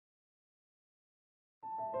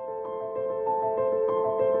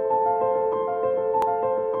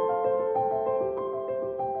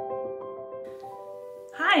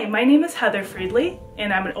Hi, my name is Heather Friedli,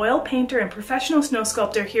 and I'm an oil painter and professional snow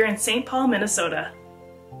sculptor here in St. Paul, Minnesota.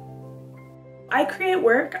 I create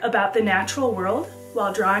work about the natural world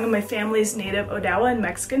while drawing on my family's native Odawa and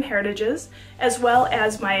Mexican heritages, as well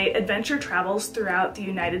as my adventure travels throughout the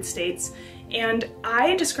United States. And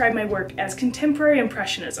I describe my work as contemporary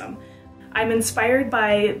impressionism. I'm inspired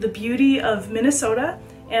by the beauty of Minnesota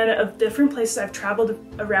and of different places I've traveled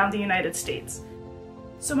around the United States.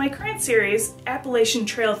 So my current series, Appalachian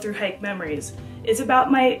Trail Through Hike Memories, is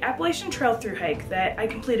about my Appalachian Trail Through hike that I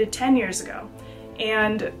completed 10 years ago.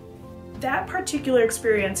 And that particular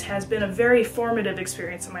experience has been a very formative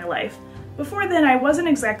experience in my life. Before then, I wasn't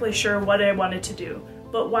exactly sure what I wanted to do,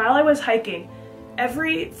 but while I was hiking,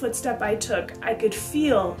 every footstep I took, I could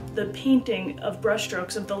feel the painting of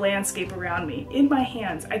brushstrokes of the landscape around me in my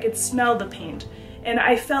hands. I could smell the paint. And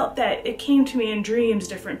I felt that it came to me in dreams,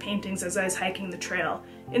 different paintings, as I was hiking the trail.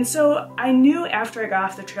 And so I knew after I got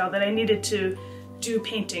off the trail that I needed to do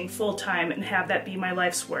painting full time and have that be my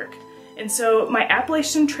life's work. And so my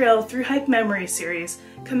Appalachian Trail Through Hike Memory series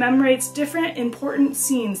commemorates different important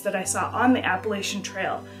scenes that I saw on the Appalachian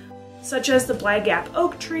Trail, such as the Blag Gap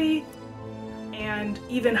oak tree and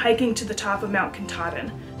even hiking to the top of Mount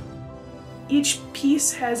Katahdin. Each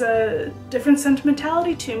piece has a different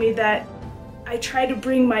sentimentality to me that I try to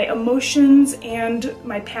bring my emotions and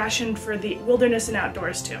my passion for the wilderness and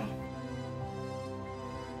outdoors to.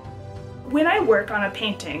 When I work on a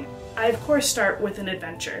painting, I of course start with an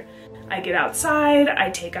adventure. I get outside,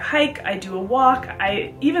 I take a hike, I do a walk,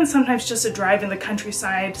 I even sometimes just a drive in the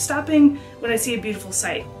countryside, stopping when I see a beautiful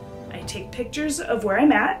sight. I take pictures of where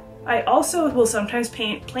I'm at. I also will sometimes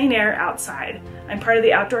paint plein air outside. I'm part of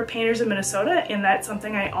the Outdoor Painters of Minnesota, and that's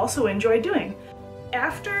something I also enjoy doing.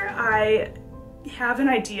 After I have an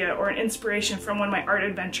idea or an inspiration from one of my art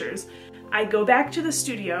adventures, I go back to the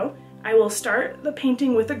studio. I will start the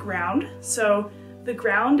painting with a ground. So the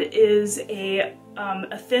ground is a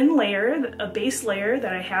thin layer, a base layer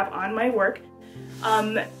that I have on my work.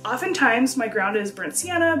 Oftentimes my ground is burnt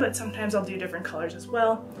sienna, but sometimes I'll do different colors as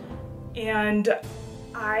well. And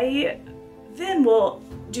I then will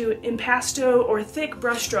do impasto or thick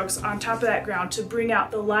brush strokes on top of that ground to bring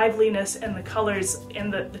out the liveliness and the colors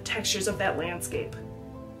and the textures of that landscape.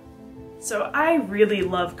 So I really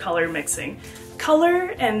love color mixing.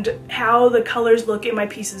 Color and how the colors look in my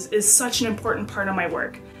pieces is such an important part of my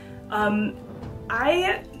work.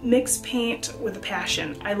 I mix paint with a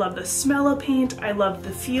passion. I love the smell of paint, I love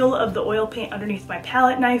the feel of the oil paint underneath my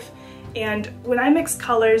palette knife, and when I mix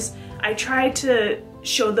colors, I try to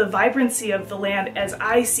show the vibrancy of the land as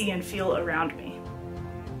I see and feel around me.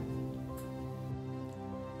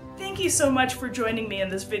 Thank you so much for joining me in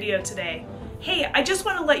this video today. Hey, I just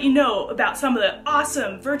want to let you know about some of the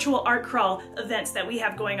awesome virtual art crawl events that we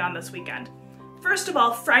have going on this weekend. First of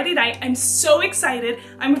all, Friday night, I'm so excited.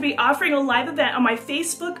 I'm going to be offering a live event on my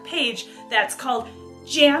Facebook page that's called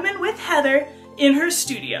Jammin' with Heather in her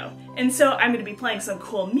studio. And so I'm going to be playing some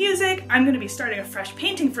cool music. I'm going to be starting a fresh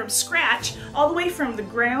painting from scratch, all the way from the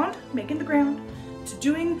ground, making the ground, to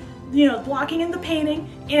doing, blocking in the painting,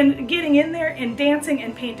 and getting in there and dancing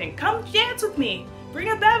and painting. Come dance with me.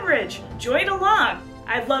 Bring a beverage. Join along.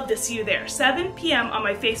 I'd love to see you there. 7 p.m. on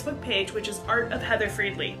my Facebook page, which is Art of Heather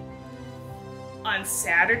Friedli. On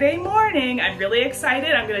Saturday morning, I'm really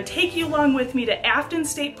excited. I'm going to take you along with me to Afton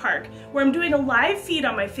State Park, where I'm doing a live feed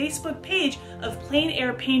on my Facebook page of plein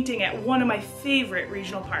air painting at one of my favorite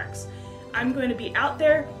regional parks. I'm going to be out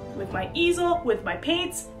there with my easel, with my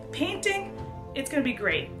paints, painting. It's going to be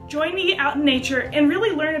great. Join me out in nature and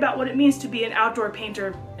really learn about what it means to be an outdoor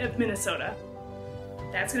painter of Minnesota.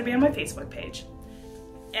 That's going to be on my Facebook page.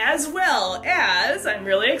 As well as, I'm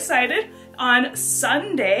really excited, on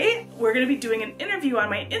Sunday, we're going to be doing an interview on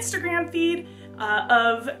my Instagram feed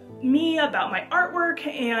of me about my artwork,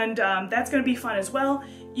 and that's going to be fun as well.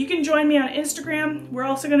 You can join me on Instagram. We're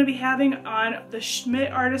also going to be having on the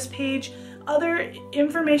Schmidt Artist page other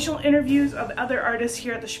informational interviews of other artists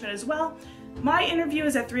here at the Schmidt as well. My interview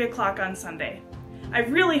is at 3 o'clock on Sunday. I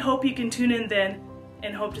really hope you can tune in then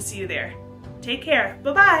and hope to see you there. Take care.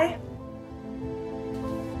 Bye-bye.